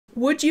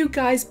Would you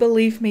guys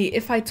believe me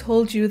if I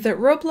told you that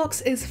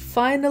Roblox is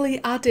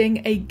finally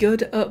adding a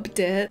good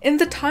update? In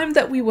the time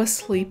that we were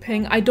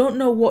sleeping, I don't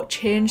know what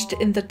changed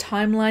in the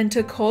timeline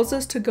to cause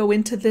us to go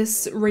into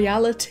this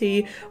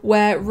reality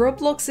where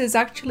Roblox is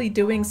actually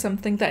doing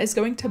something that is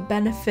going to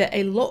benefit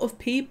a lot of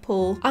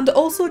people and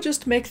also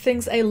just make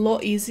things a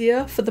lot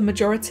easier for the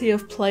majority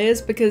of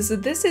players, because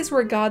this is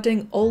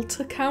regarding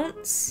alt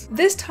accounts.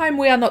 This time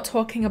we are not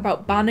talking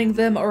about banning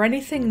them or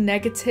anything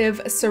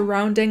negative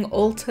surrounding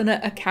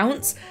alternate accounts.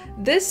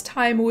 This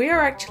time we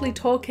are actually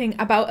talking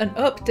about an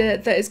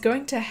update that is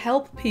going to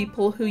help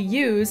people who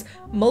use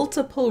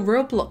multiple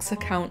Roblox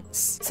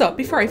accounts. So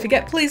before I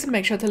forget, please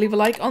make sure to leave a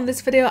like on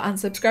this video and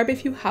subscribe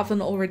if you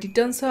haven't already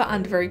done so,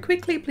 and very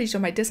quickly please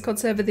join my Discord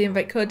server. The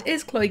invite code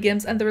is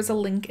ChloeGames and there is a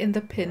link in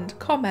the pinned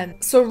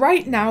comment. So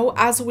right now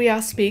as we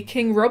are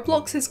speaking,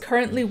 Roblox is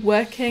currently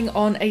working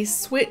on a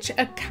switch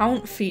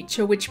account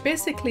feature, which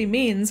basically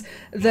means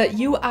that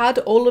you add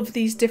all of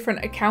these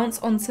different accounts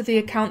onto the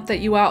account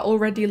that you are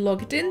already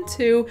logged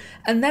into,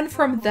 and then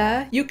from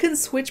there you can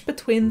switch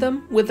between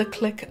them with a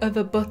click of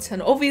a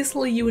button.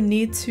 Obviously you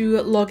need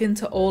to log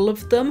into all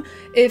of them.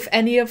 If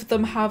any of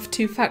them have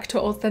two-factor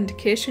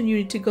authentication, you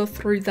need to go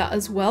through that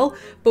as well,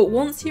 but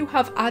once you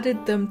have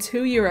added them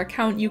to your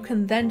account, you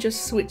can then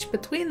just switch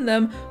between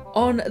them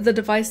on the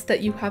device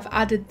that you have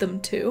added them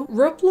to.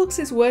 Roblox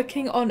is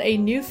working on a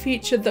new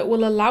feature that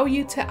will allow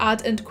you to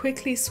add and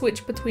quickly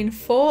switch between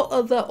 4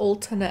 other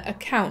alternate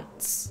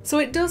accounts. So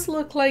it does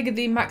look like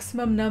the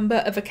maximum number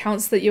of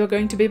accounts that you are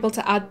going to be able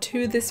to add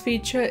to this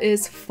feature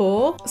is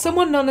 4.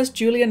 Someone known as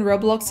Julian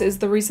Roblox is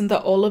the reason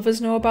that all of us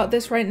know about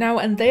this right now,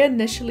 and they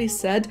initially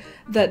said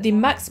that the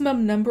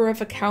maximum number of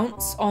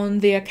accounts on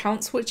the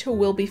account switcher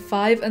will be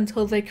 5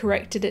 until they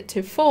corrected it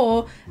to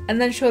 4,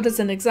 and then showed us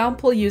an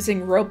example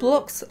using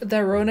Roblox,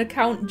 their own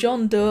account,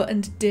 John Doe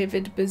and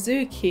David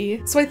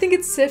Bazooki. So I think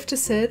it's safe to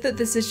say that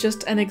this is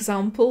just an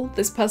example.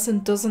 This person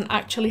doesn't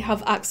actually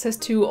have access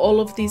to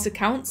all of these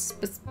accounts,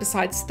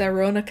 besides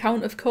their own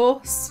account of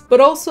course. But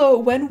also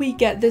when we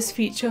get this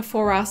feature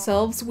for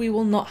ourselves, we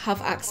will not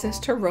have access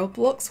to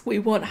Roblox, we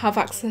won't have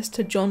access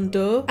to John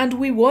Doe, and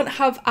we won't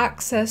have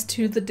access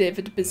to the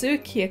David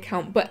Bazooki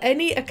account. But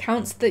any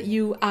accounts that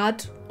you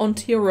add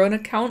onto your own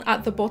account,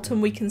 at the bottom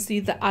we can see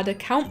the add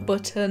account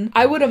button.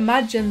 I would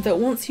imagine that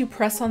once you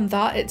press on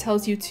that, it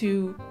tells you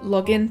to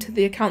log into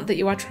the account that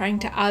you are trying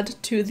to add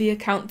to the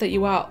account that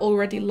you are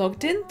already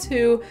logged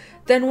into.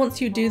 Then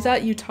once you do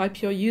that, you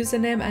type your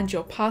username and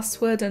your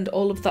password and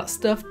all of that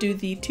stuff, do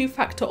the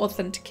two-factor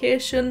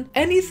authentication,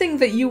 anything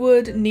that you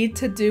would need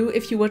to do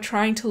if you were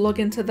trying to log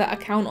into that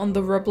account on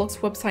the Roblox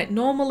website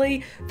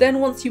normally. Then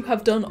once you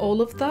have done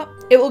all of that,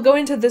 it will go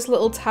into this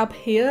little tab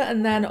here,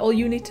 and then all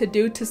you need to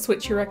do to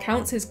switch your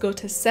accounts is go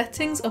to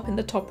settings. Up in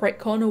the top right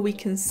corner we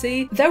can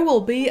see there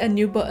will be a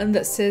new button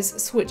that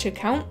says switch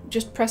account.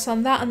 Just press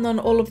on that and then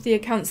all of the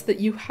accounts that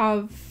you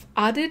have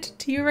added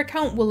to your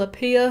account will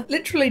appear.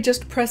 Literally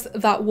just press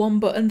that one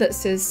button that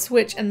says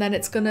switch and then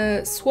it's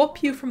gonna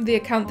swap you from the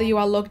account that you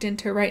are logged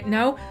into right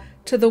now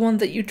to the one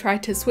that you try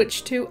to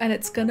switch to, and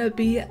it's gonna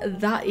be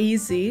that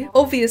easy.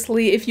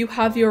 Obviously if you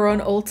have your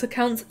own alt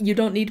accounts, you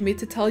don't need me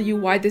to tell you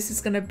why this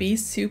is gonna be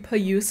super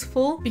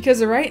useful,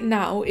 because right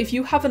now if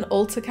you have an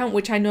alt account,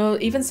 which I know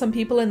even some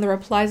people in the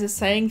replies are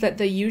saying that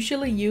they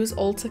usually use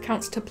alt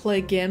accounts to play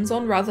games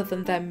on rather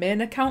than their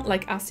main account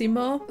like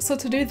Asimo. So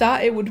to do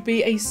that it would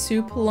be a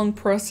super long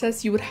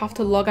process. You would have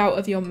to log out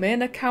of your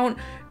main account,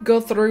 go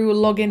through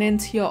logging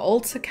into your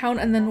alt account,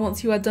 and then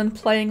once you are done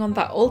playing on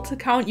that alt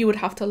account you would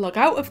have to log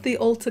out of the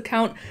alt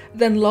account,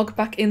 then log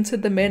back into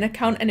the main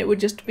account, and it would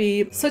just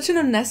be such an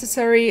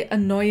unnecessary,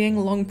 annoying,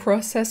 long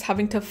process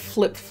having to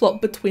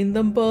flip-flop between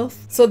them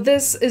both. So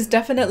this is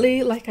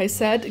definitely, like I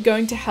said,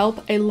 going to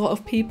help a lot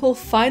of people.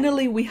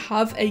 Finally we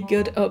have a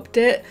good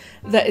update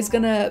that is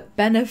gonna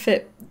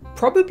benefit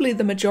probably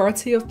the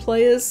majority of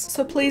players.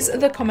 So please,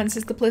 the comments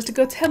is the place to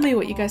go. Tell me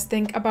what you guys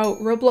think about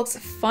Roblox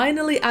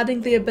finally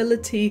adding the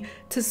ability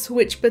to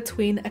switch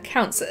between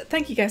accounts.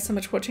 Thank you guys so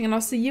much for watching, and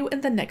I'll see you in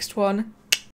the next one.